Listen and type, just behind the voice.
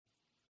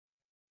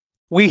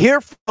We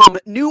hear from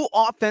new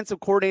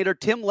offensive coordinator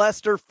Tim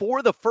Lester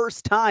for the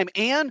first time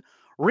and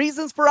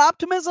reasons for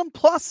optimism,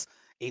 plus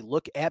a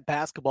look at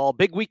basketball.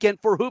 Big weekend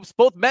for hoops,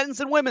 both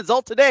men's and women's,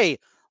 all today.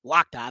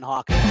 Locked on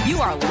Hawkeyes.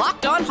 You are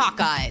Locked on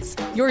Hawkeyes,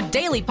 your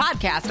daily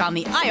podcast on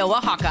the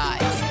Iowa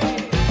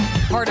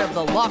Hawkeyes. Part of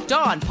the Locked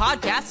On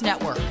Podcast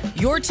Network,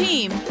 your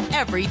team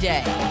every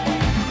day.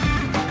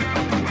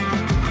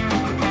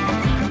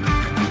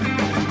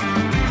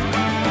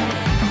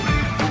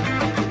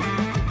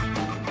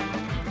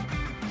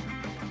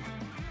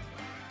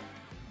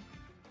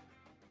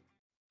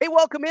 Hey,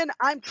 welcome in.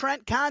 I'm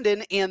Trent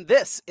Condon, and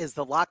this is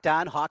the Locked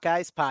On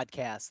Hawkeyes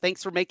podcast.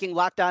 Thanks for making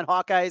Locked On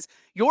Hawkeyes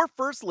your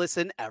first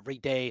listen every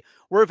day.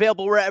 We're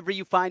available wherever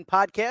you find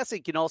podcasts.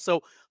 You can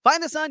also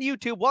find us on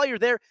YouTube. While you're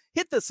there,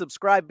 hit the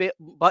subscribe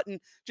button.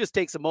 Just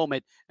takes a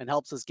moment and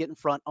helps us get in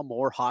front of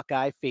more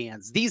Hawkeye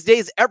fans. These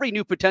days, every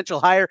new potential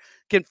hire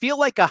can feel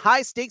like a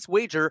high-stakes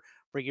wager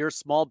for your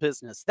small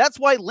business. That's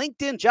why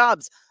LinkedIn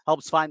Jobs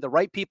helps find the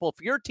right people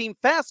for your team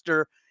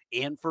faster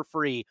and for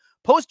free.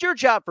 Post your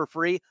job for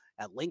free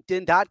at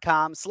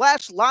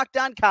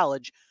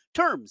linkedin.com/lockedoncollege.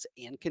 Terms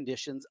and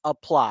conditions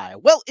apply.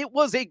 Well, it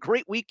was a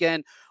great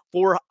weekend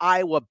for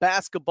Iowa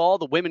basketball.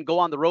 The women go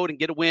on the road and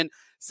get a win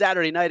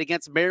Saturday night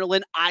against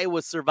Maryland.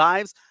 Iowa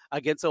survives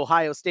against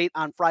Ohio State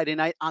on Friday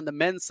night. On the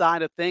men's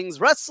side of things,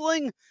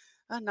 wrestling,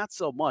 not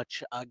so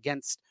much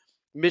against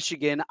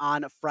Michigan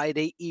on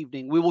Friday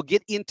evening. We will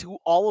get into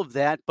all of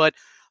that, but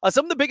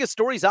some of the biggest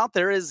stories out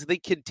there is the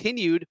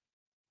continued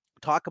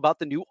talk about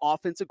the new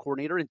offensive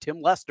coordinator and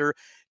Tim Lester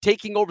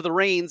taking over the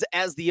reins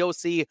as the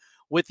OC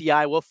with the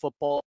Iowa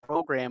football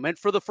program. And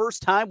for the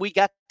first time, we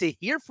got to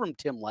hear from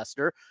Tim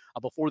Lester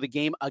before the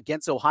game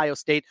against Ohio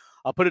State.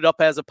 I'll put it up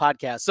as a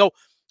podcast. So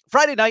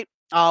Friday night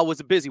was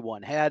a busy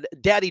one. Had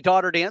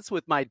daddy-daughter dance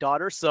with my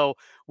daughter. So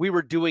we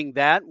were doing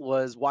that,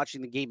 was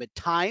watching the game at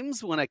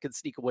times when I could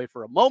sneak away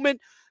for a moment.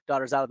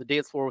 Daughter's out of the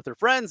dance floor with her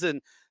friends, and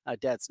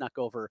dad snuck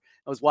over.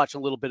 I was watching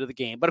a little bit of the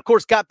game, but of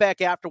course got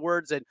back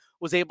afterwards and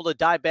was able to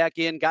dive back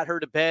in, got her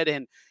to bed,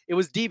 and it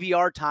was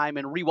DVR time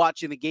and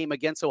rewatching the game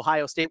against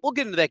Ohio State. We'll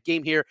get into that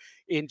game here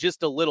in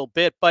just a little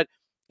bit, but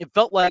it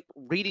felt like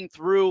reading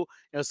through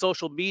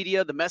social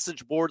media, the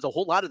message boards, a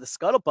whole lot of the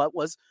scuttlebutt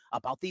was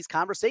about these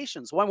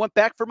conversations. So I went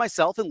back for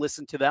myself and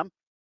listened to them.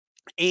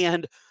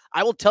 And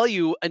I will tell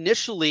you,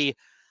 initially,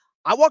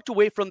 I walked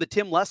away from the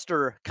Tim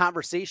Lester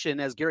conversation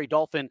as Gary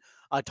Dolphin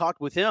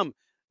talked with him,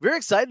 very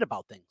excited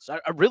about things. I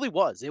really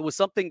was. It was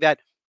something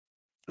that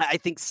I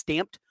think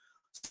stamped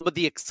some of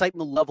the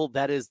excitement level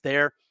that is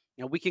there.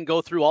 We can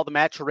go through all the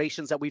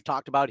maturations that we've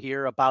talked about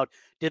here about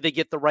did they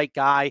get the right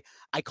guy?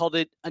 I called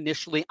it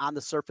initially on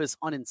the surface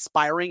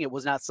uninspiring. It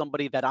was not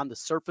somebody that on the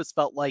surface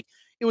felt like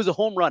it was a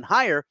home run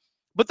hire.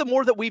 But the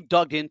more that we've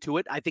dug into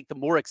it, I think the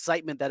more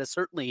excitement that has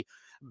certainly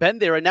been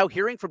there. And now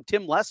hearing from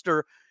Tim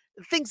Lester,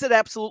 things that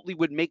absolutely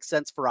would make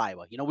sense for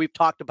Iowa. We've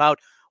talked about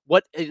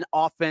what an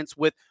offense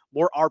with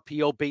more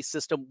RPO-based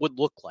system would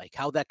look like,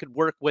 how that could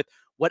work with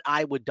what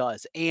Iowa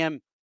does. And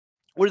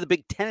one of the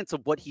big tenets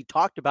of what he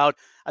talked about,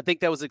 I think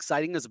that was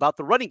exciting, is about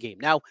the running game.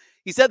 Now,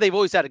 he said they've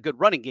always had a good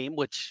running game,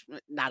 which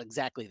not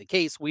exactly the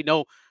case. We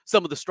know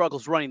some of the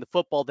struggles running the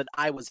football that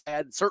Iowa's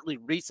had, certainly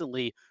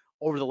recently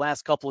over the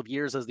last couple of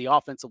years as the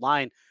offensive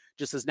line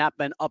just has not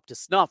been up to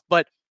snuff.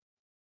 But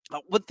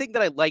one thing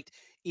that I liked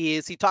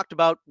is he talked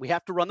about we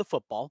have to run the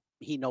football.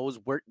 He knows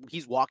where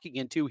he's walking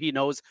into. He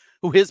knows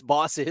who his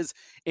boss is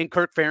in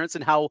Kirk Ferentz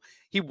and how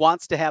he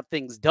wants to have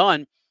things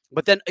done,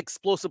 but then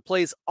explosive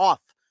plays off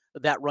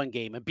that run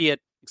game, and be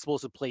it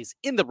explosive plays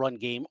in the run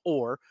game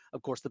or,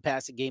 of course, the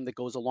passing game that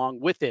goes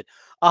along with it.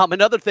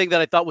 Another thing that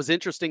I thought was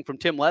interesting from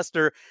Tim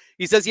Lester,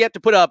 he says you have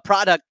to put a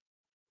product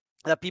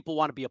that people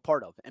want to be a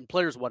part of and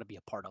players want to be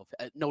a part of,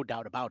 no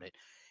doubt about it.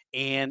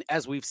 And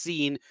as we've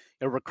seen,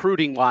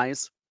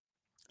 recruiting-wise,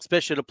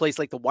 especially at a place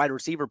like the wide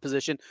receiver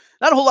position,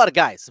 not a whole lot of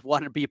guys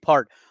wanted to be a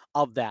part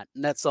of that,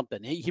 and that's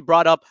something. He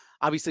brought up,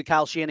 obviously,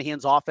 Kyle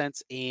Shanahan's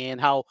offense and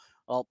how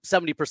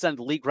 70% of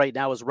the league right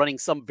now is running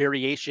some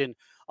variation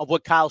of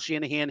what Kyle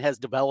Shanahan has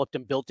developed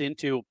and built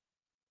into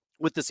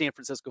with the San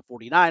Francisco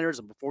 49ers.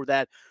 And before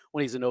that,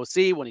 when he's an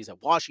OC, when he's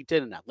at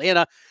Washington and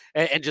Atlanta,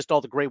 and just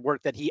all the great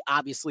work that he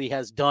obviously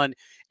has done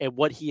and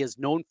what he is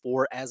known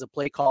for as a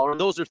play caller.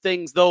 And those are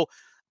things, though,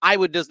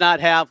 Iowa does not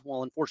have,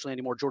 well, unfortunately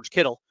anymore, George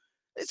Kittle.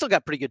 They still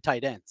got pretty good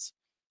tight ends.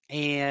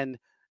 And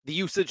the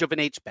usage of an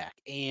H-back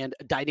and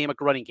a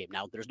dynamic running game.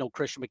 Now, there's no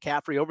Christian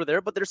McCaffrey over there,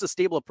 but there's a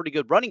stable of pretty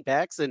good running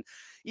backs. And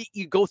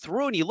you go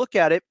through and you look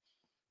at it,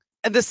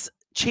 and the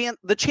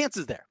chance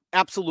is there,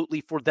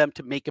 absolutely, for them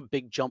to make a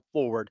big jump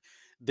forward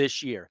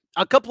this year.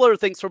 A couple other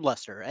things from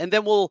Lester, and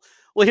then we'll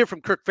hear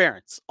from Kirk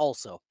Ferentz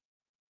also,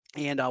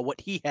 and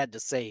what he had to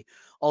say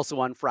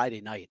also on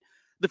Friday night.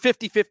 The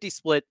 50-50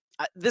 split,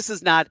 this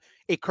is not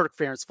a Kirk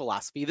Ferentz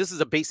philosophy. This is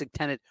a basic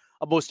tenet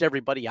of most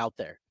everybody out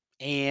there.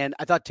 And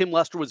I thought Tim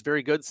Lester was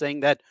very good, saying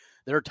that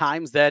there are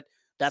times that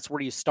that's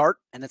where you start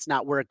and it's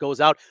not where it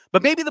goes out.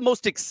 But maybe the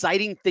most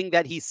exciting thing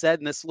that he said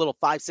in this little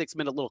 5-6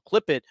 minute little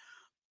clip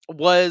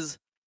was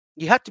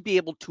you have to be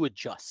able to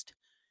adjust.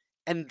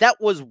 And that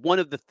was one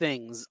of the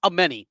things, of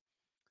many,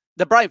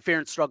 that Brian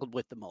Ferentz struggled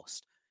with the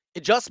most.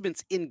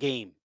 Adjustments in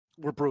game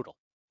were brutal.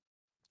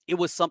 It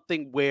was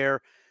something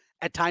where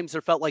at times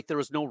there felt like there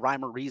was no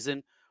rhyme or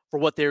reason for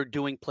what they were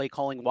doing play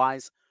calling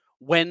wise.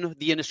 When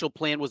the initial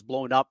plan was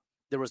blown up,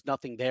 there was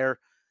nothing there.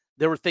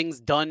 There were things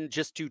done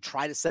just to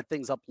try to set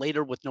things up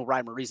later with no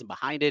rhyme or reason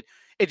behind it.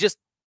 It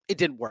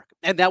didn't work.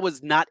 And that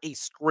was not a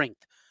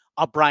strength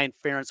of Brian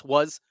Ferentz,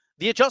 was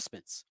the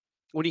adjustments.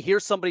 When you hear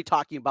somebody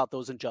talking about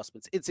those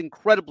adjustments, it's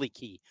incredibly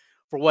key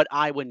for what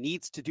Iowa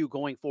needs to do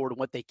going forward and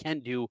what they can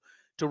do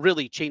to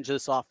really change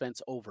this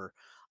offense over.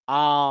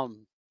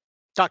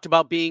 Talked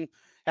about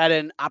had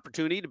an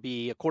opportunity to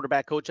be a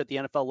quarterback coach at the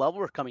NFL level.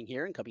 We're coming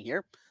here.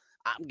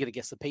 I'm going to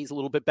guess the pay's a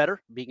little bit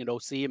better, being an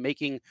OC and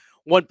making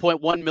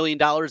 $1.1 million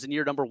in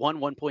year number 1,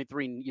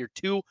 1.3 in year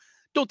 2.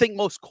 Don't think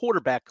most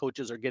quarterback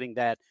coaches are getting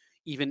that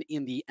even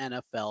in the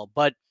NFL.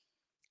 But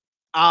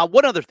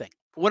one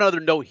other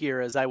note here,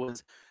 as I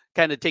was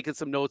kind of taking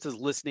some notes, as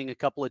listening a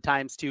couple of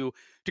times to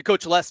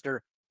Coach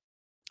Lester,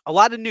 a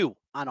lot of new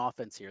on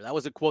offense here. That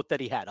was a quote that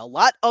he had. A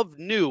lot of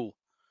new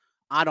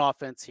on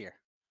offense here.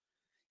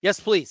 Yes,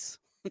 please.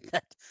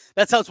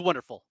 that sounds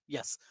wonderful.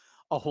 Yes,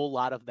 a whole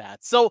lot of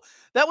that. So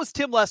that was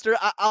Tim Lester.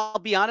 I'll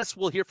be honest,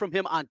 we'll hear from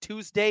him on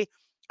Tuesday.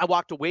 I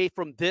walked away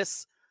from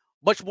this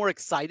much more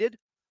excited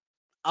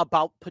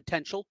about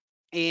potential,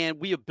 and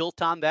we have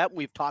built on that.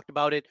 We've talked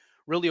about it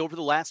really over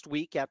the last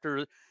week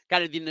after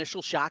kind of the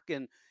initial shock,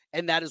 and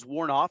that has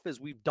worn off as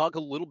we've dug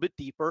a little bit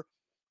deeper.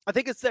 I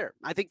think it's there.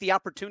 I think the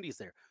opportunity is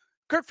there.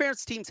 Kirk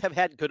Ferentz teams have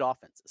had good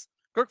offenses.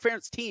 Kirk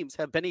Ferentz teams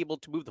have been able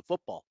to move the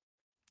football.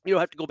 You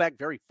don't have to go back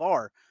very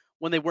far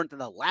when they weren't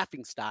the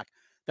laughingstock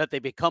that they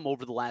become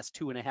over the last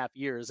 2.5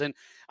 years. And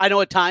I know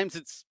at times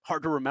it's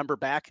hard to remember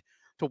back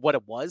to what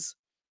it was.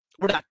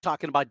 We're not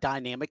talking about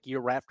dynamic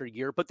year after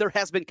year, but there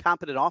has been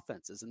competent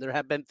offenses, and there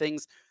have been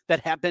things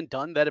that have been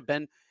done that have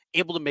been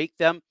able to make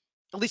them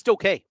at least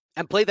okay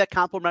and play that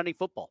complementary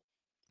football.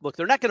 Look,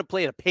 they're not going to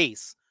play at a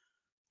pace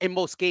in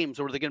most games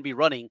where they're going to be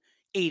running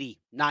 80,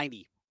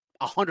 90,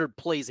 100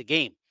 plays a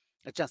game.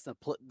 It's just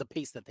the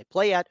pace that they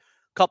play at,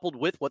 coupled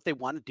with what they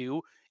want to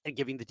do and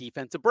giving the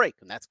defense a break.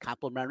 And that's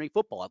complementary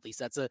football. At least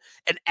that's an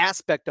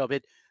aspect of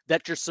it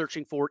that you're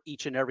searching for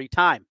each and every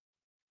time.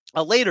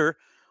 Later,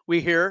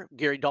 we hear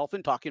Gary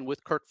Dolphin talking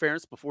with Kirk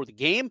Ferentz before the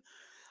game.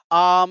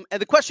 And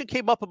the question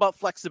came up about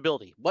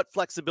flexibility. What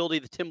flexibility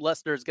the Tim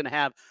Lester is going to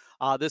have.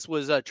 This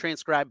was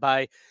transcribed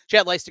by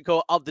Chad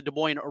Leistikow of the Des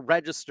Moines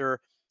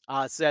Register.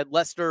 Said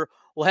Lester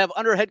will have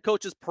under head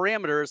coach's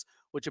parameters,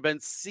 which have been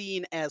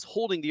seen as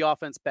holding the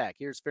offense back.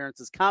 Here's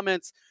Ferentz's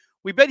comments.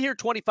 We've been here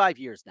 25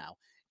 years now,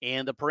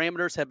 and the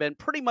parameters have been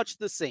pretty much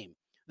the same.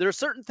 There are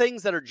certain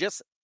things that are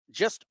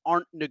just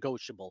aren't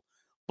negotiable.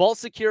 Ball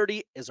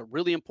security is a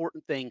really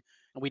important thing,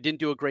 and we didn't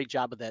do a great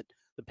job of that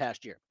the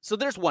past year. So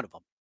there's one of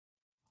them.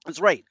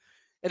 That's right.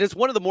 And it's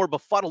one of the more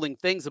befuddling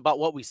things about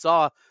what we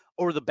saw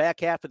over the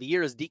back half of the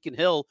year, as Deacon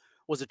Hill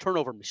was a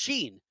turnover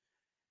machine,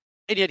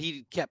 and yet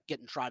he kept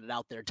getting trotted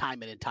out there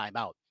time in and time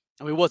out.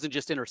 I mean, it wasn't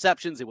just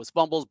interceptions. It was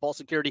fumbles. Ball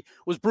security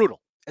was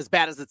brutal, as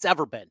bad as it's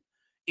ever been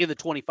in the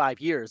 25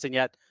 years. And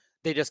yet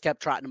they just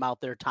kept trotting him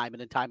out there time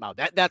in and time out.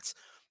 That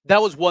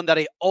was one that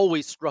I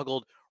always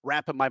struggled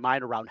wrapping my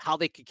mind around, how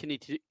they could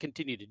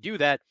continue to do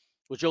that.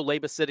 With Joe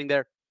Labus sitting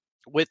there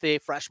with a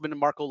freshman and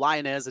Marco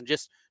Lyonez and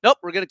just, nope,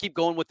 we're going to keep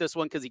going with this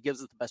one because he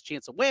gives us the best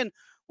chance to win.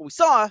 What we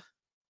saw,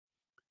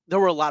 there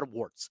were a lot of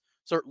warts,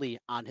 certainly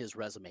on his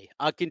resume.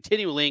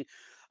 Continuing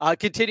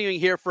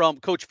here from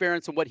Coach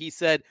Ferentz and what he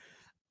said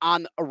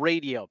on a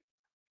radio.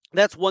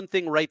 That's one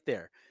thing right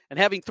there. And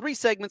having 3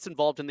 segments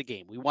involved in the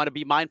game. We want to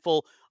be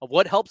mindful of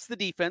what helps the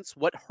defense,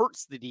 what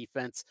hurts the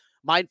defense,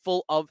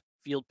 mindful of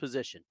field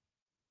position.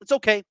 It's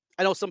okay.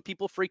 I know some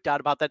people freaked out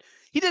about that.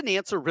 He didn't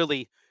answer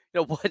really,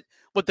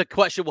 what the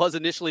question was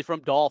initially from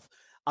Dolph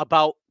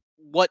about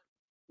what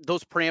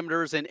those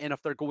parameters and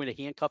if they're going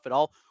to handcuff at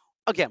all.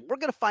 Again, we're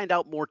going to find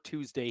out more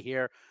Tuesday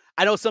here.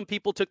 I know some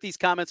people took these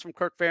comments from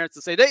Kirk Ferentz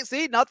to say, hey,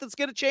 see, nothing's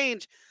going to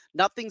change.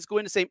 Nothing's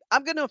going to say.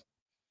 I'm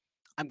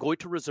going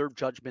to reserve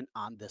judgment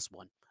on this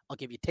one. I'll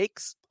give you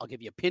takes. I'll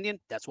give you opinion.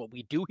 That's what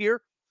we do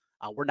here.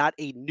 We're not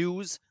a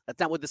news. That's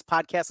not what this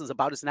podcast is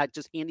about. It's not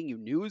just handing you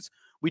news.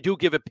 We do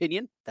give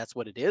opinion. That's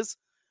what it is.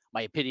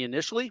 My opinion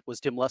initially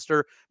was Tim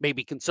Lester may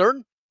be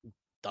concerned.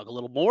 Dug a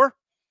little more.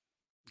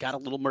 Got a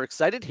little more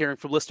excited hearing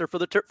from Lester for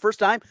the first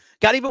time.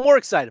 Got even more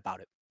excited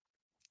about it.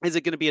 Is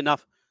it going to be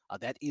enough?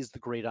 That is the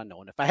great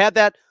unknown. If I had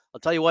that, I'll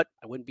tell you what,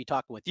 I wouldn't be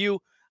talking with you.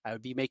 I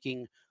would be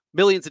making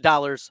millions of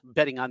dollars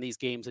betting on these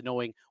games and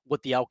knowing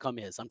what the outcome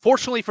is.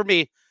 Unfortunately for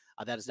me,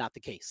 that is not the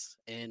case.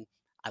 And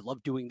I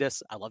love doing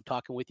this. I love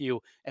talking with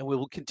you, and we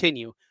will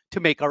continue to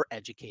make our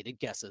educated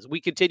guesses. We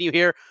continue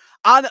here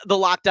on the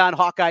Locked On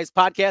Hawkeyes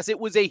podcast. It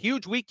was a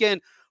huge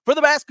weekend for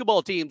the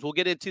basketball teams. We'll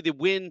get into the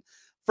win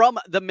from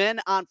the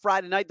men on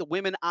Friday night, the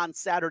women on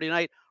Saturday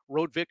night.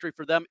 Road victory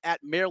for them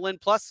at Maryland.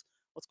 Plus,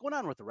 what's going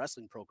on with the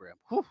wrestling program?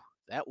 Whew,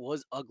 that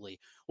was ugly.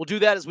 We'll do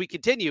that as we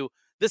continue.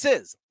 This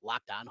is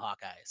Locked On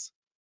Hawkeyes.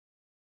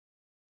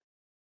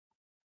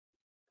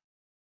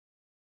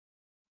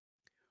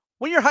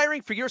 When you're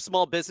hiring for your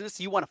small business,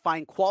 you want to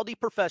find quality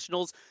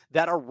professionals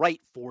that are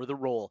right for the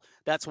role.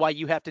 That's why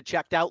you have to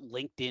check out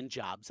LinkedIn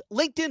Jobs.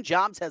 LinkedIn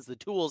Jobs has the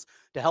tools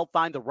to help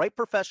find the right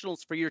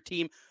professionals for your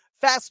team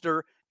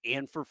faster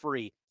and for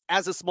free.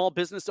 As a small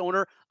business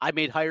owner, I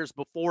made hires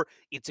before.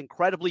 It's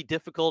incredibly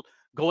difficult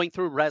going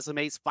through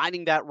resumes,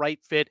 finding that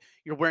right fit.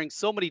 You're wearing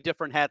so many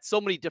different hats,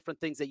 so many different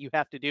things that you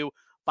have to do.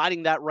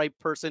 Finding that right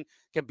person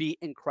can be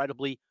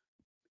incredibly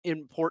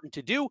important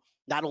to do.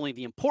 Not only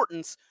the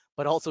importance,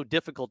 but also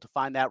difficult to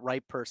find that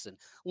right person.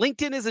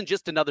 LinkedIn isn't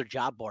just another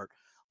job board.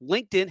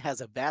 LinkedIn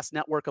has a vast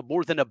network of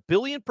more than a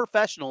billion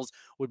professionals,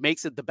 which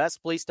makes it the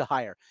best place to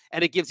hire.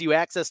 And it gives you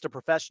access to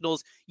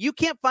professionals you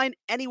can't find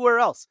anywhere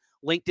else.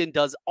 LinkedIn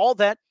does all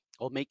that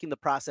while making the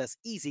process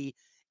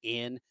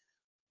and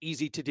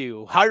easy to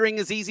do. Hiring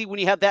is easy when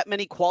you have that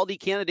many quality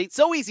candidates.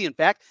 So easy, in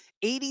fact,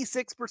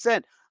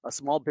 86% of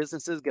small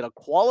businesses get a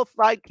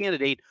qualified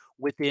candidate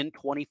within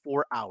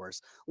 24 hours.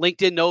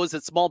 LinkedIn knows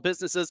that small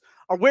businesses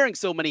are wearing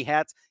so many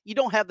hats, you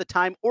don't have the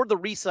time or the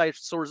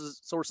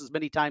resources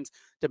many times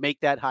to make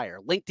that hire.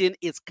 LinkedIn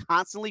is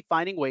constantly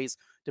finding ways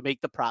to make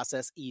the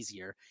process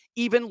easier.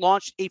 Even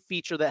launched a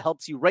feature that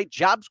helps you write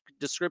job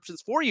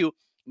descriptions for you,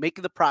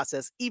 making the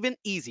process even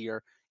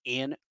easier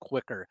and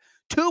quicker.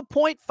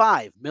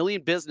 2.5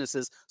 million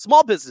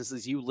small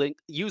businesses,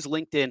 use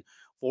LinkedIn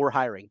for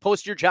hiring.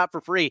 Post your job for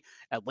free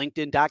at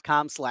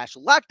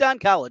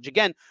linkedin.com/LockedOnCollege.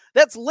 Again,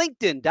 that's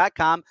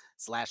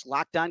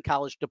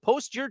linkedin.com/LockedOnCollege to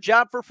post your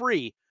job for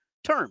free.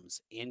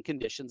 Terms and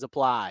conditions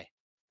apply.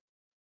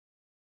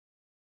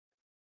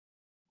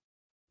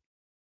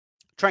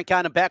 Trent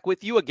Condon back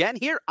with you again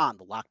here on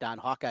the Locked On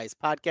Hawkeyes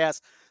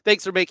podcast.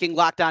 Thanks for making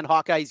Locked On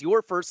Hawkeyes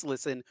your first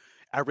listen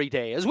every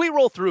day. As we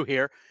roll through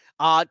here,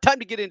 time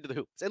to get into the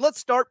hoops. And let's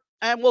start,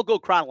 and we'll go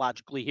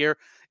chronologically here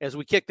as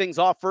we kick things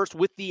off first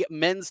with the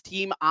men's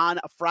team on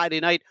a Friday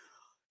night.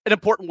 An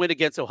important win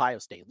against Ohio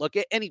State. Look,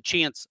 at any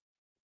chance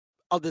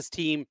of this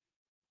team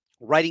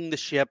righting the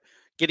ship,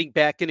 getting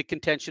back into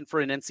contention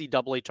for an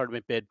NCAA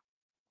tournament bid,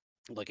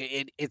 look,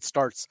 it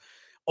starts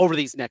over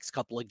these next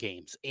couple of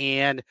games.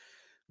 And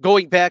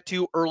going back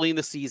to early in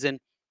the season,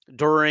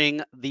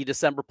 during the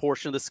December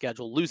portion of the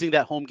schedule, losing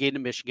that home game to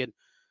Michigan,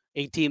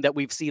 a team that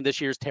we've seen this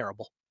year is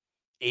terrible.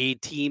 A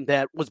team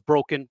that was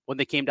broken when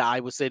they came to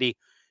Iowa City.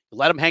 You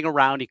let them hang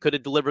around. You could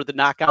have delivered the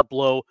knockout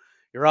blow.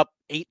 You're up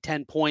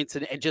 8-10 points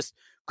and just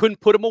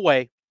couldn't put them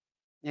away.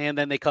 And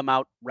then they come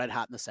out red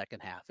hot in the second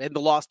half. And the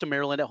loss to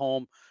Maryland at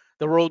home,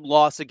 the road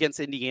loss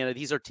against Indiana.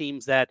 These are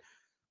teams that,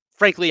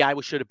 frankly,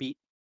 Iowa should have beat.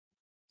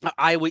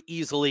 Iowa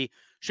easily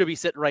should be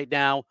sitting right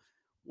now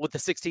with a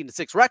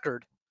 16-6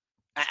 record.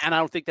 And I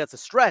don't think that's a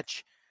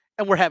stretch.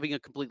 And we're having a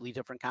completely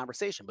different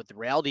conversation. But the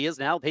reality is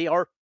now they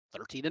are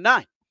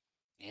 13-9.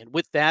 And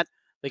with that,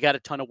 they got a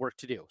ton of work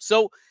to do.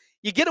 So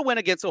you get a win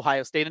against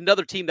Ohio State,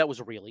 another team that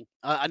was reeling,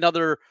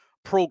 another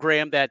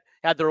program that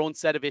had their own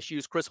set of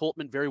issues. Chris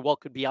Holtmann very well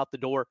could be out the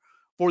door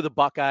for the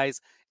Buckeyes.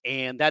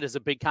 And that is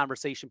a big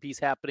conversation piece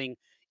happening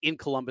in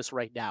Columbus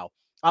right now.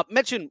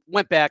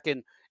 Went back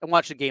and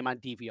watched the game on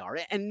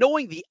DVR. And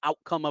knowing the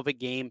outcome of a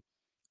game,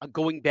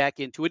 going back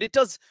into it, it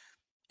does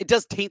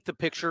taint the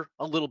picture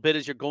a little bit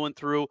as you're going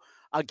through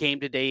a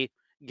game-to-day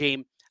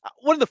game.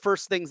 One of the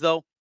first things,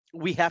 though,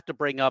 we have to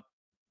bring up,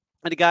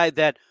 and a guy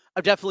that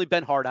I've definitely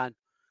been hard on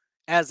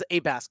as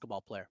a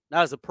basketball player,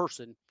 not as a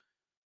person,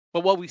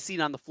 but what we've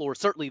seen on the floor,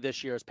 certainly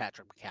this year, is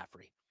Patrick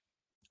McCaffrey.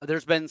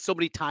 There's been so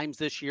many times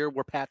this year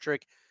where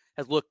Patrick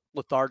has looked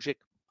lethargic,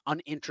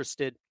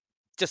 uninterested,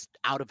 just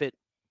out of it,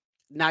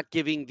 not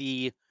giving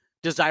the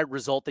desired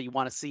result that you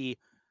want to see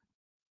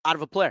out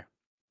of a player.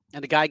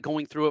 And the guy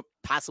going through it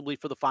possibly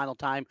for the final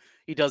time,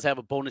 he does have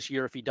a bonus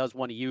year if he does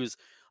want to use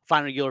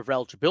final year of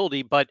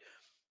eligibility, but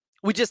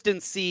we just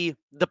didn't see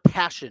the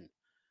passion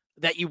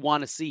that you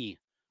want to see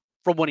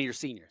from one of your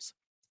seniors.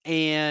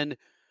 And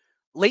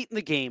late in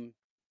the game,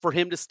 for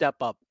him to step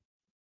up,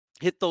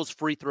 hit those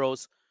free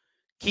throws,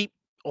 keep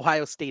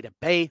Ohio State at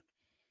bay,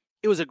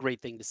 it was a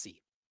great thing to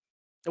see.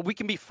 And we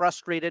can be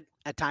frustrated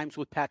at times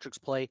with Patrick's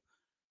play.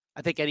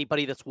 I think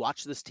anybody that's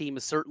watched this team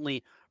has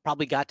certainly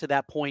probably got to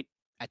that point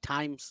at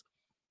times.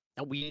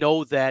 And we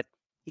know that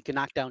he can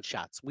knock down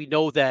shots. We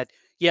know that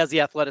he has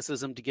the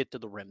athleticism to get to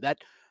the rim. That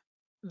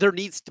there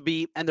needs to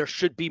be, and there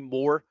should be,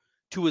 more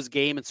to his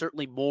game, and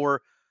certainly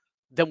more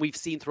than we've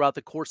seen throughout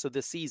the course of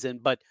this season.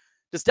 But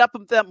to step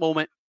up at that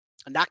moment,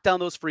 knock down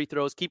those free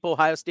throws, keep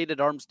Ohio State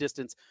at arm's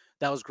distance,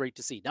 that was great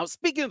to see. Now,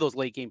 speaking of those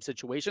late game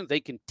situations, they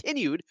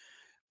continued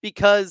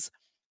because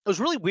it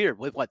was really weird.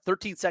 With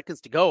 13 seconds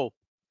to go,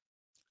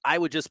 I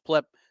would just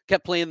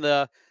kept playing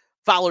the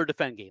foul or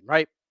defend game,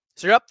 right?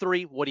 So you're up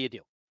 3. What do?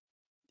 Do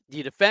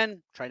you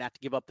defend? Try not to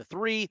give up the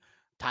 3.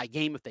 Tie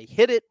game if they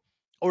hit it.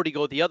 Or do you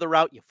go the other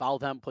route? You foul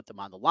them, put them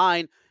on the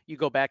line. You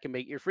go back and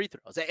make your free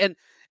throws. And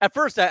at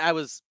first, I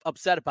was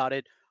upset about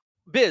it.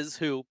 Biz,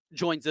 who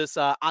joins us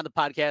on the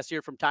podcast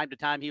here from time to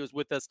time, he was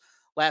with us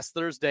last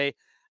Thursday.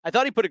 I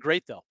thought he put it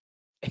great, though.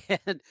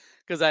 And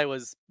because I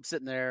was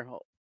sitting there,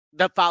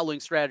 that fouling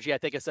strategy, I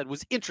think I said,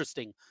 was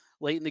interesting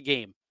late in the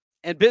game.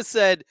 And Biz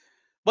said,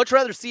 Much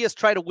rather see us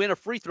try to win a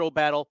free throw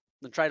battle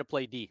than try to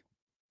play D.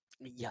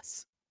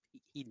 Yes,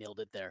 he nailed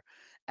it there.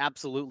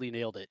 Absolutely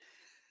nailed it.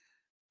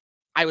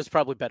 I was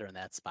probably better in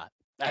that spot.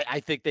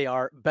 I think they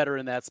are better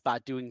in that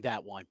spot doing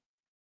that one.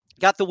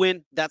 Got the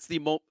win. That's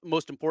the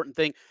most important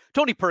thing.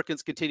 Tony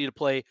Perkins continued to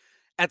play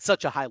at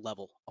such a high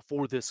level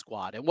for this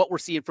squad. And what we're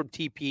seeing from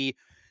TP,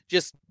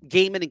 just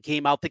game in and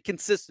game out, the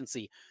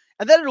consistency.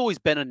 And that had always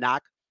been a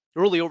knock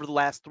really over the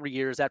last 3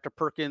 years after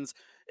Perkins,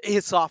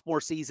 his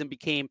sophomore season,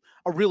 became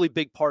a really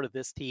big part of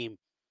this team.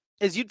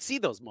 As you'd see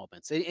those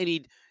moments, and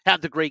he'd have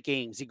the great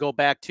games. You go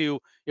back to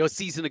a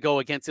season ago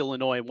against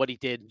Illinois and what he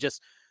did,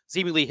 just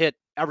seemingly hit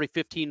every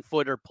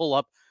 15-footer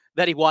pull-up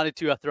that he wanted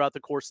to throughout the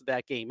course of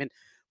that game, and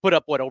put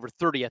up over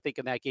 30, I think,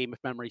 in that game, if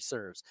memory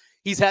serves.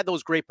 He's had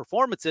those great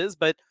performances,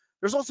 but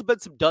there's also been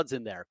some duds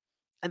in there,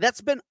 and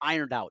that's been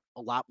ironed out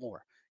a lot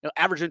more.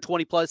 Averaging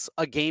 20 plus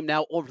a game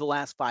now over the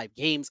last 5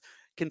 games,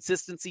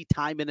 consistency,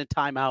 time in and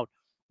time out.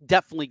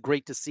 Definitely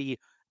great to see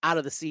out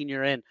of the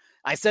senior. And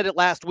I said it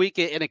last week,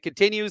 and it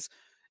continues.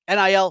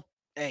 NIL,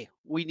 hey,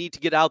 we need to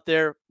get out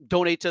there,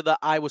 donate to the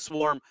Iowa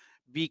Swarm,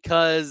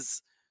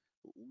 because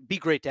it'd be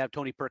great to have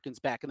Tony Perkins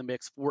back in the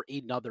mix for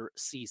another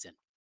season.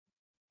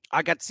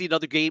 I got to see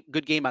another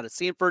good game out of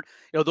Sanford.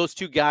 Those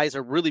two guys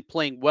are really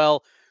playing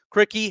well.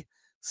 Cricky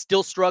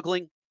still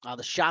struggling.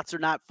 The shots are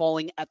not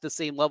falling at the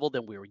same level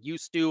than we were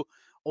used to.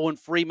 Owen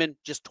Freeman,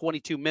 just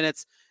 22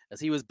 minutes as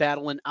he was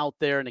battling out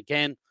there. And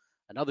again,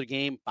 another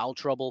game, foul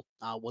trouble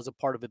was a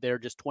part of it there,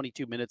 just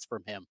 22 minutes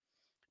from him.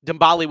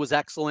 Dembele was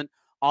excellent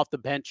off the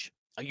bench.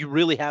 You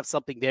really have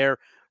something there.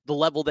 The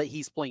level that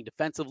he's playing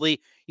defensively,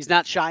 he's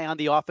not shy on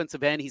the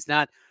offensive end. He's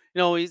not,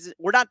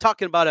 we're not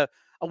talking about a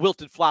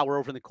wilted flower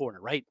over in the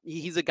corner, right?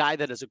 He's a guy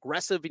that is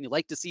aggressive, and you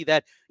like to see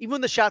that. Even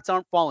when the shots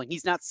aren't falling,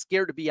 he's not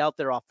scared to be out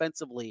there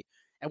offensively.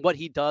 And what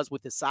he does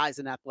with his size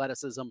and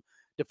athleticism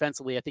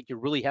defensively, I think you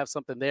really have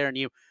something there. And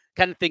you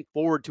kind of think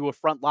forward to a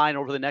front line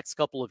over the next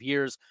couple of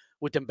years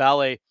with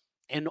Dembele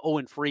and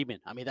Owen Freeman.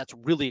 I mean, that's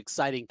really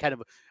exciting, kind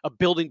of a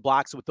building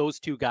blocks with those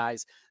two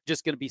guys,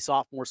 just going to be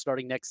sophomores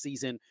starting next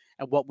season,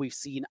 and what we've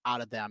seen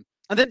out of them.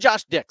 And then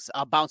Josh Dix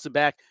bouncing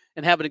back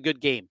and having a good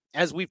game.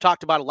 As we've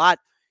talked about a lot,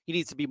 he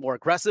needs to be more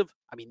aggressive.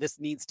 I mean, this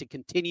needs to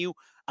continue.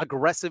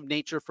 Aggressive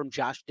nature from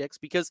Josh Dix,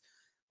 because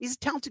he's a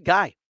talented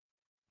guy.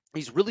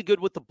 He's really good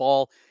with the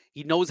ball.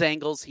 He knows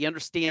angles. He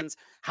understands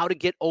how to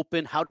get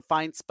open, how to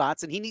find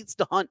spots, and he needs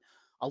to hunt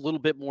a little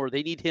bit more.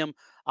 They need him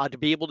to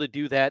be able to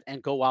do that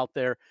and go out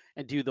there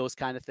and do those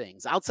kind of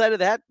things. Outside of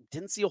that,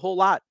 didn't see a whole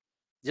lot.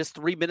 Just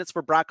 3 minutes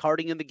for Brock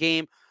Harding in the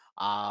game.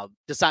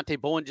 DeSante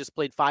Bowen just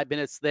played 5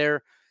 minutes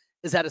there.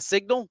 Is that a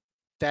signal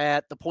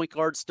that the point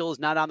guard still is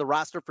not on the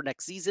roster for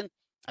next season?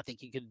 I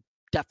think you could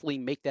definitely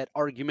make that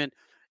argument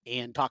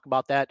and talk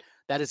about that.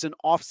 That is an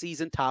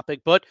off-season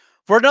topic. But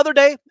for another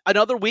day,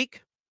 another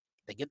week,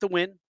 they get the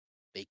win.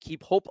 They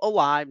keep hope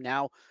alive.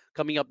 Now,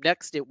 coming up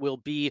next, it will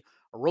be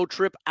a road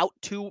trip out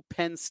to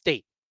Penn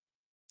State.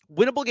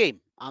 Winnable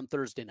game on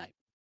Thursday night.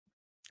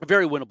 A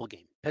very winnable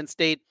game. Penn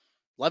State,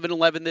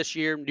 11-11 this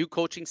year, new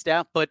coaching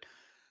staff, but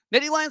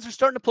Nittany Lions are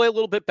starting to play a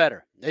little bit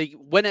better. They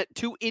went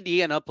to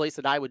Indiana, a place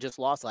that Iowa just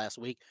lost last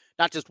week.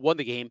 Not just won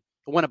the game,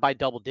 but won it by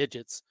double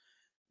digits.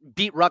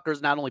 Beat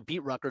Rutgers, not only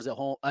beat Rutgers at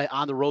home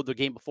on the road the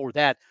game before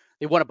that,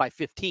 they won it by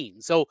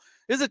 15. So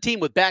this is a team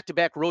with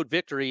back-to-back road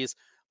victories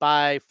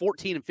by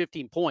 14 and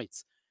 15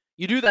 points.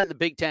 You do that in the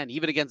Big Ten,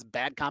 even against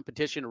bad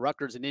competition,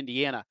 Rutgers and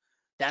Indiana.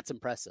 That's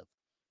impressive.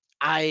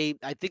 I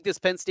think this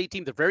Penn State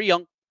team, they're very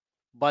young,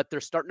 but they're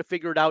starting to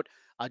figure it out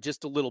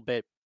just a little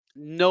bit.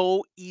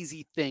 No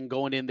easy thing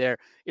going in there.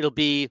 It'll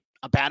be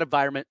a bad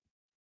environment.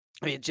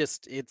 I mean,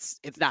 it's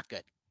not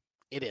good.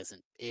 It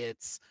isn't.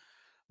 It's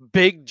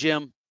big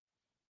gym.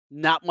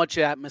 Not much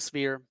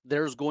atmosphere.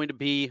 There's going to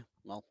be,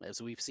 well,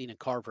 as we've seen in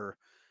Carver,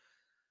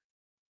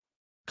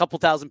 a couple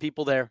thousand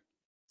people there.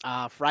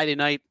 Friday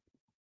night,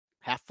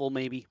 half full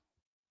maybe.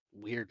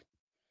 Weird.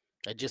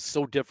 Just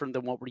so different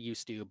than what we're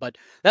used to. But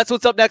that's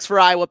what's up next for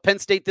Iowa. Penn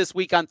State this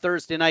week on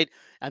Thursday night,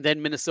 and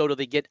then Minnesota,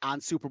 they get on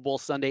Super Bowl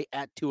Sunday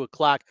at 2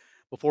 o'clock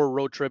before a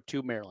road trip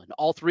to Maryland.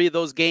 All 3 of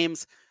those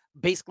games,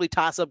 basically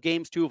toss-up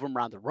games. 2 of them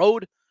are on the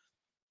road.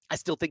 I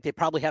still think they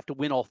probably have to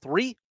win all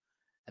 3.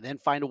 And then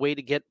find a way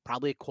to get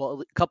probably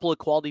a couple of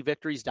quality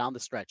victories down the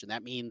stretch. And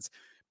that means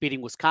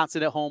beating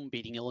Wisconsin at home,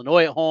 beating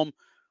Illinois at home,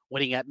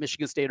 winning at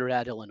Michigan State or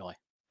at Illinois.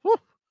 Whew.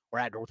 Or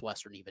at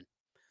Northwestern even.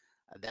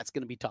 That's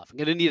going to be tough. I'm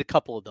going to need a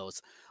couple of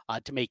those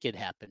to make it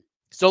happen.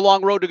 Still a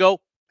long road to go,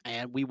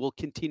 and we will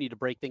continue to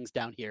break things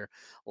down here.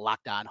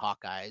 Locked On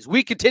Hawkeyes.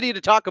 We continue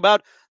to talk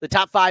about the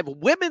top 5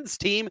 women's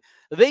team.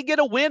 They get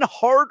a win,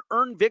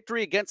 hard-earned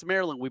victory against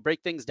Maryland. We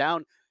break things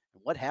down.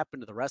 And what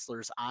happened to the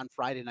wrestlers on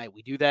Friday night?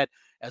 We do that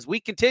as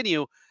we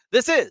continue.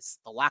 This is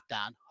the Locked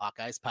On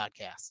Hawkeyes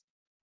podcast.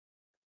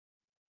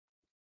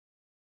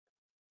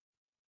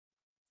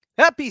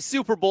 Happy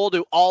Super Bowl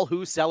to all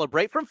who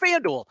celebrate from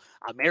FanDuel,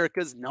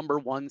 America's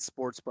 #1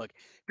 sportsbook.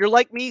 If you're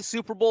like me,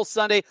 Super Bowl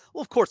Sunday,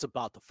 well, of course,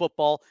 about the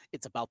football.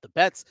 It's about the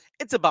bets.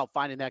 It's about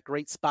finding that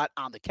great spot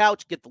on the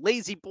couch. Get the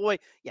lazy boy.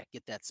 Yeah,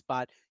 get that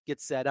spot.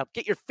 Get set up.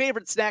 Get your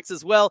favorite snacks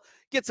as well.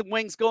 Get some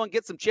wings going.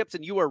 Get some chips,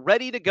 and you are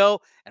ready to go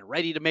and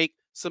ready to make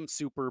some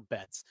super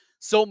bets.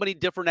 So many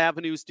different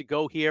avenues to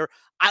go here.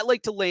 I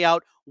like to lay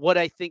out what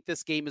I think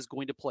this game is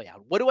going to play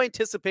out. What do I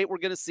anticipate we're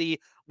going to see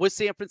with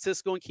San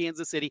Francisco and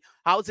Kansas City?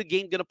 How is the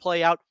game going to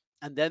play out?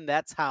 And then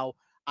that's how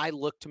I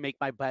look to make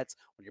my bets.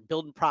 When you're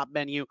building prop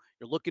menu,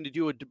 you're looking to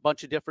do a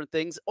bunch of different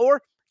things,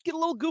 or get a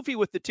little goofy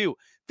with the two.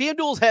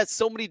 FanDuel has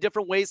so many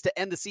different ways to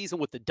end the season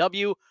with the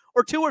W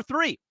or 2 or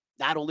 3.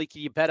 Not only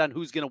can you bet on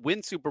who's going to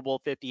win Super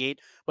Bowl 58,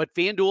 but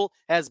FanDuel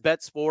has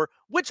bets for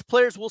which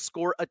players will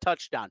score a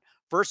touchdown.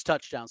 First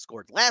touchdown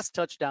scored, last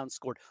touchdown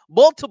scored,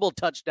 multiple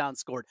touchdowns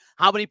scored.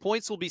 How many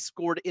points will be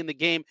scored in the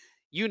game?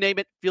 You name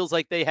it, feels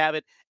like they have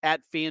it at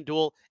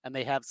FanDuel, and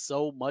they have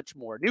so much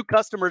more. New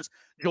customers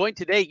join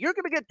today. You're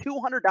going to get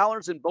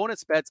 $200 in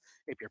bonus bets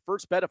if your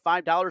first bet of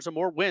 $5 or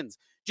more wins.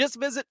 Just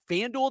visit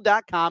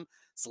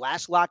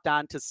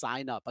FanDuel.com/lockedon to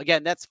sign up.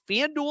 Again, that's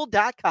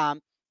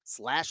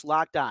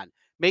FanDuel.com/lockedon.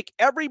 Make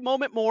every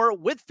moment more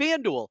with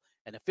FanDuel,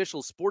 an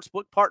official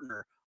sportsbook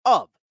partner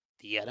of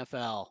the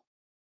NFL.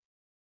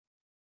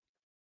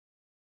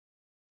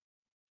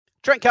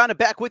 Trent Conner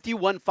back with you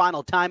one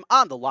final time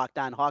on the Locked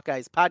On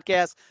Hawkeyes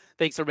podcast.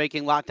 Thanks for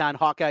making Locked On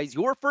Hawkeyes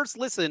your first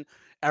listen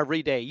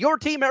every day. Your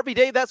team every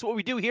day. That's what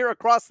we do here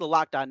across the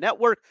Locked On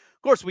Network.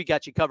 Of course, we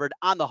got you covered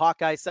on the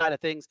Hawkeye side of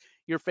things.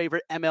 Your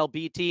favorite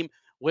MLB team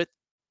with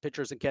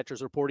pitchers and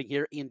catchers reporting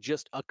here in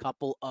just a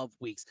couple of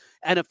weeks.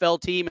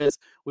 NFL team as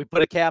we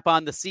put a cap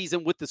on the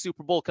season with the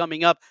Super Bowl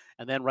coming up,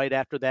 and then right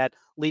after that,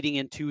 leading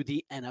into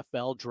the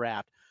NFL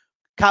draft.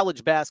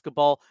 College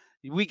basketball,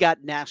 we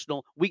got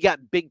national, we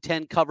got Big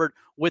Ten covered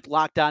with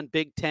Locked On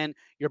Big Ten.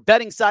 Your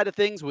betting side of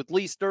things with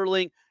Lee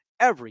Sterling,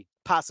 every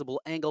possible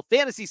angle.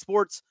 Fantasy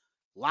sports,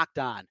 Locked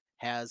On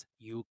has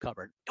you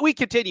covered. We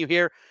continue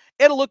here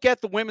and a look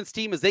at the women's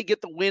team as they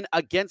get the win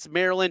against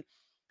Maryland.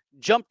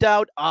 Jumped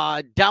out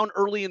down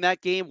early in that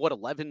game,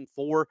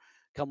 11-4,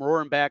 come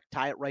roaring back,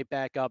 tie it right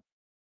back up.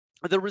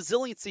 The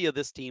resiliency of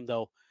this team,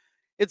 though,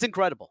 it's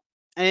incredible.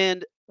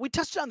 And we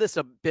touched on this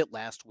a bit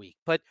last week,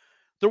 but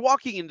they're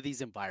walking into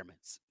these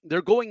environments.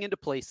 They're going into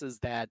places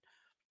that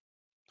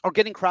are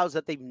getting crowds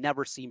that they've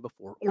never seen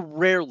before, or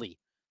rarely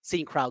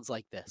seen crowds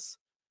like this.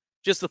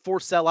 Just the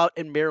fourth sellout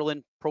in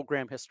Maryland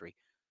program history.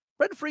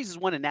 Brendan Freese has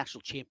won a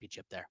national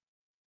championship there.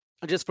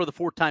 And just for the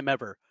fourth time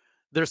ever,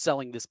 they're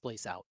selling this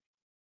place out.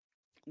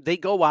 They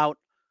go out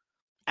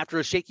after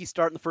a shaky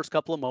start in the first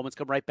couple of moments,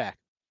 come right back,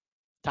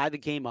 tie the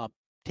game up,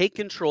 take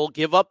control,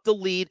 give up the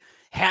lead,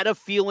 had a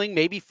feeling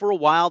maybe for a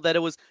while that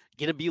it was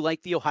going to be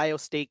like the Ohio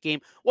State game.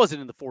 Wasn't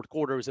in the fourth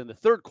quarter. It was in the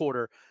third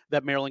quarter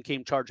that Maryland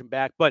came charging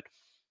back. But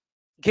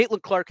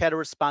Caitlin Clark had a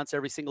response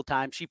every single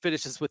time. She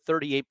finishes with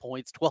 38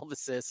 points, 12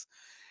 assists,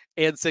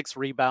 and 6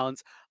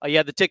 rebounds.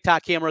 The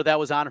TikTok camera that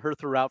was on her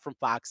throughout from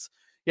Fox.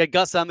 You had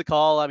Gus on the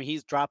call. I mean,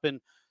 he's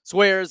dropping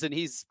swears and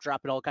he's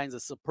dropping all kinds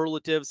of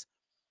superlatives.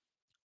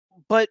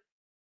 But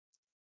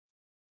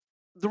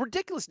the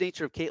ridiculous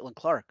nature of Caitlin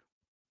Clark,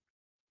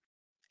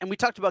 and we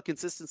talked about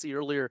consistency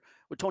earlier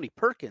with Tony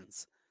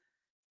Perkins,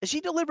 is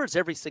she delivers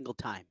every single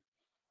time.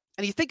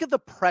 And you think of the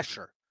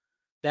pressure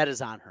that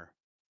is on her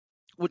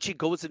when she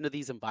goes into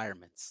these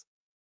environments,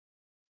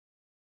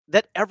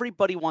 that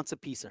everybody wants a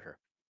piece of her,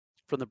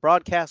 from the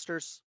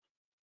broadcasters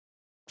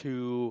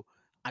to,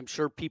 I'm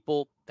sure,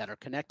 people that are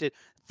connected,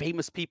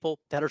 famous people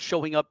that are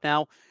showing up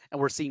now,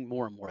 and we're seeing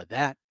more and more of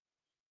that.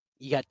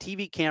 You got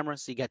TV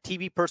cameras, you got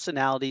TV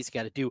personalities, you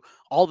got to do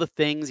all the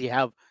things. You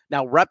have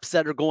now reps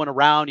that are going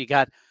around. You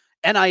got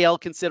NIL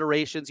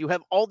considerations. You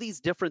have all these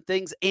different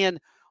things.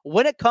 And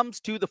when it comes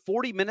to the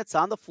 40 minutes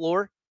on the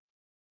floor,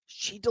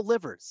 she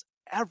delivers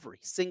every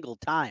single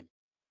time.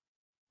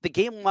 The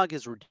game log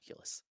is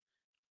ridiculous.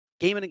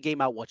 Game in and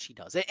game out what she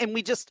does. And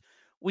we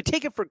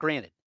take it for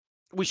granted.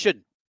 We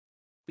shouldn't,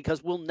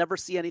 because we'll never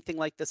see anything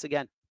like this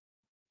again.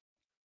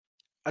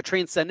 A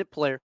transcendent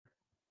player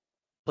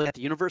at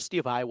the University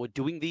of Iowa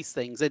doing these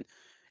things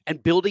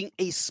and building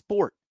a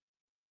sport.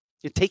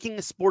 You're taking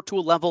a sport to a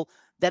level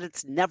that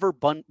it's never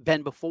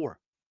been before.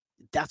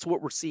 That's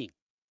what we're seeing.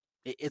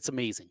 It's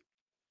amazing.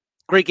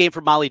 Great game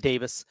for Molly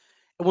Davis.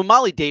 And when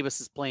Molly Davis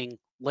is playing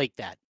like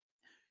that,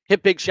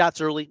 hit big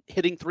shots early,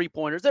 hitting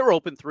three-pointers. They were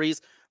open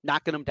threes,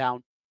 knocking them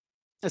down.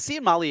 I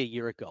seen Molly a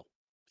year ago,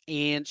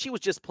 and she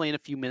was just playing a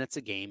few minutes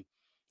a game.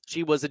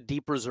 She was a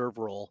deep reserve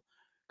role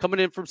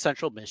coming in from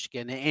Central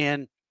Michigan.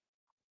 And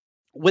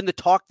when the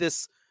talk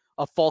this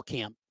fall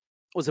camp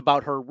was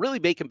about her really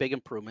making big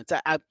improvements,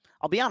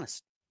 I'll be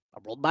honest, I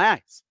rolled my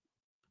eyes.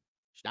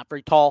 She's not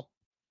very tall.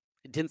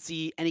 I didn't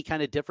see any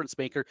kind of difference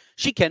maker.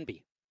 She can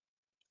be.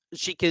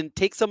 She can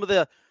take some of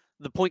the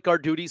point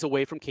guard duties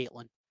away from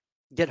Caitlin,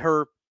 get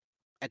her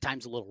at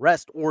times a little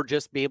rest, or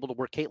just be able to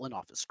work Caitlin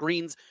off the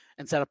screens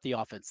and set up the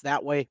offense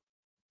that way.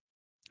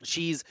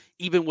 She's,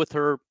 even with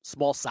her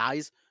small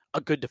size,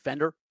 a good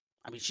defender.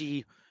 I mean,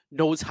 she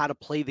knows how to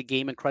play the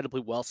game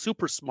incredibly well,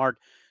 super smart,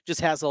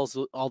 just has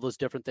all those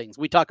different things.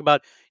 We talk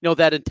about,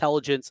 that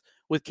intelligence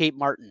with Kate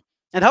Martin.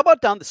 And how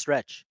about down the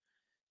stretch?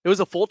 It was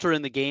a falter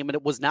in the game, and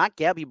it was not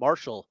Gabby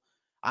Marshall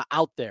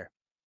out there.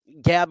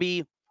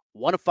 Gabby,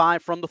 1 of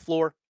 5 from the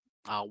floor.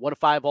 1 of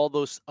 5, all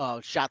those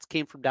shots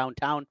came from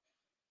downtown.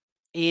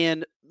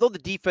 And though the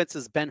defense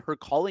has been her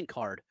calling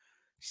card,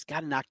 she's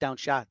got to knock down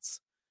shots.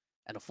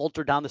 And a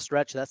falter down the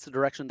stretch, that's the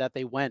direction that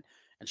they went.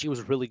 And she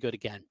was really good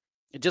again.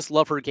 I just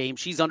love her game.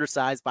 She's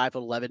undersized,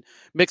 5'11",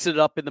 mixing it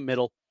up in the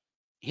middle.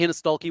 Hannah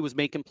Stuelke was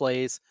making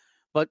plays,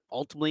 but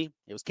ultimately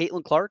it was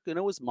Caitlin Clark and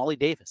it was Molly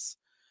Davis.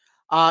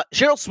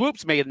 Cheryl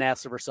Swoops made an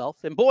ass of herself,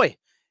 and boy,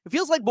 it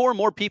feels like more and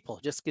more people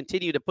just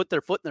continue to put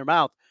their foot in their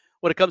mouth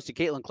when it comes to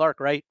Caitlin Clark,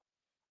 right?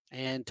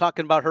 And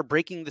talking about her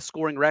breaking the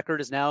scoring record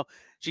is now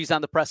she's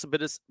on the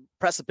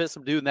precipice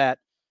of doing that.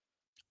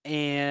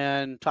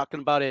 And talking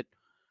about it,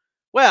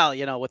 well,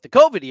 with the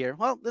COVID year,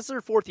 well, this is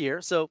her 4th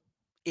year, so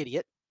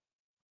idiot.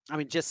 I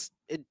mean, just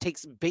it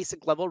takes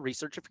basic level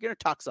research. If you're going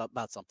to talk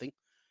about something,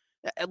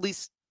 at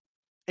least,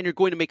 and you're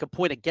going to make a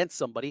point against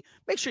somebody,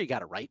 make sure you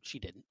got it right. She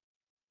didn't.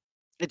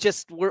 It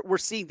just, we're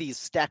seeing these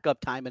stack up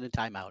time in and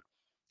time out.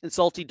 And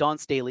Salty Dawn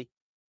Staley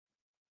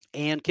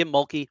and Kim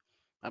Mulkey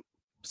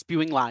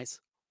spewing lies.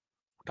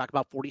 We're talking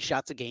about 40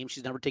 shots a game.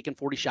 She's never taken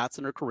 40 shots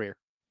in her career.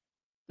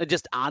 And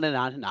just on and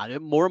on and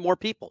on. More and more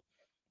people.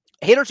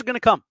 Haters are going to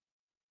come.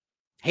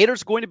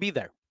 Haters are going to be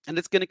there. And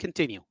it's going to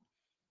continue.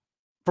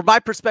 From my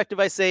perspective,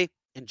 I say,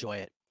 enjoy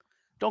it.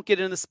 Don't get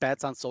into the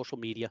spats on social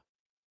media.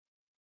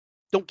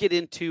 Don't get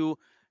into,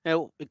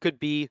 it could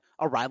be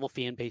a rival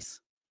fan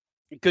base.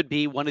 It could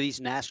be one of these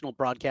national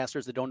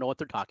broadcasters that don't know what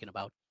they're talking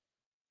about.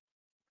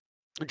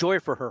 Enjoy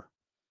it for her.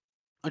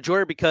 Enjoy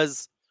her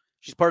because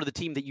she's part of the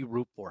team that you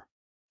root for.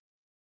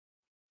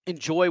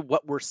 Enjoy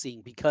what we're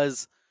seeing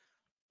because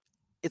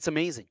it's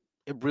amazing.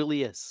 It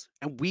really is.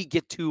 And we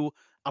get to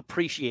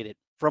appreciate it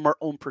from our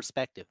own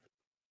perspective.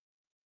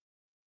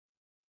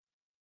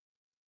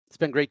 It's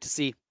been great to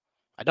see.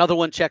 Another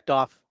one checked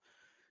off.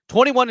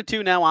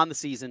 21-2 now on the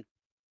season.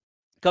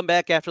 Come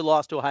back after the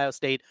loss to Ohio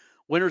State.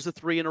 Winners of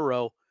 3 in a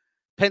row.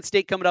 Penn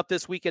State coming up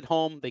this week at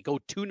home. They go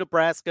to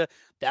Nebraska.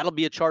 That'll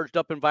be a charged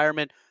up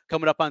environment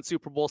coming up on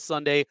Super Bowl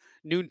Sunday.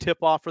 Noon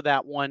tip-off for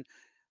that one.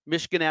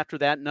 Michigan after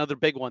that, another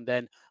big one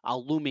then.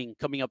 Looming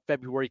coming up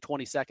February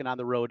 22nd on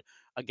the road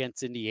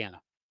against Indiana.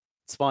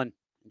 It's fun.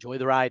 Enjoy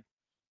the ride.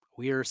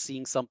 We are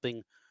seeing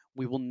something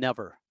we will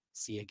never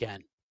see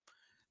again.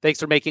 Thanks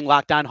for making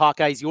Locked On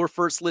Hawkeyes your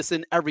first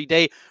listen every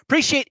day.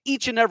 Appreciate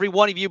each and every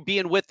one of you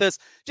being with us.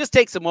 Just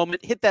takes a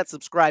moment. Hit that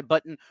subscribe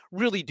button.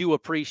 Really do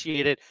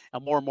appreciate it.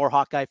 And more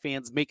Hawkeye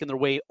fans making their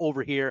way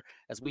over here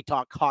as we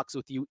talk Hawks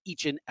with you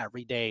each and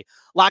every day.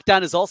 Locked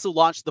On has also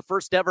launched the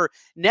first ever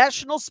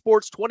national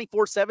sports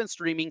 24/7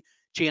 streaming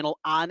channel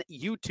on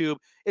YouTube.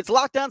 It's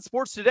Locked On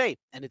Sports Today,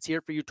 and it's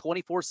here for you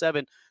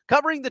 24/7,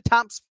 covering the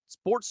top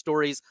sports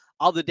stories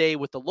of the day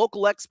with the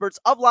local experts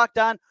of Locked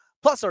On,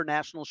 plus our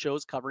national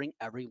shows covering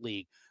every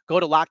league. Go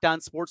to Locked On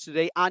Sports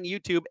Today on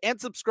YouTube and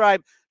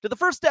subscribe to the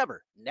first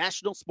ever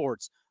national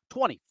sports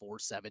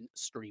 24/7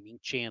 streaming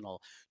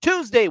channel.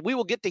 Tuesday, we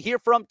will get to hear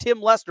from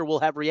Tim Lester. We'll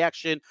have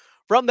reaction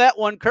from that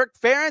one. Kirk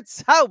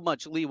Ferentz, how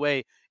much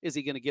leeway is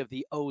he going to give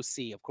the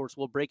OC? Of course,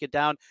 we'll break it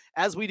down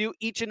as we do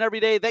each and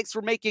every day. Thanks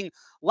for making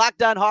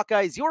Locked On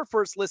Hawkeyes your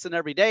first listen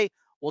every day.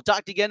 We'll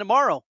talk to you again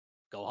tomorrow.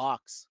 Go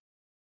Hawks.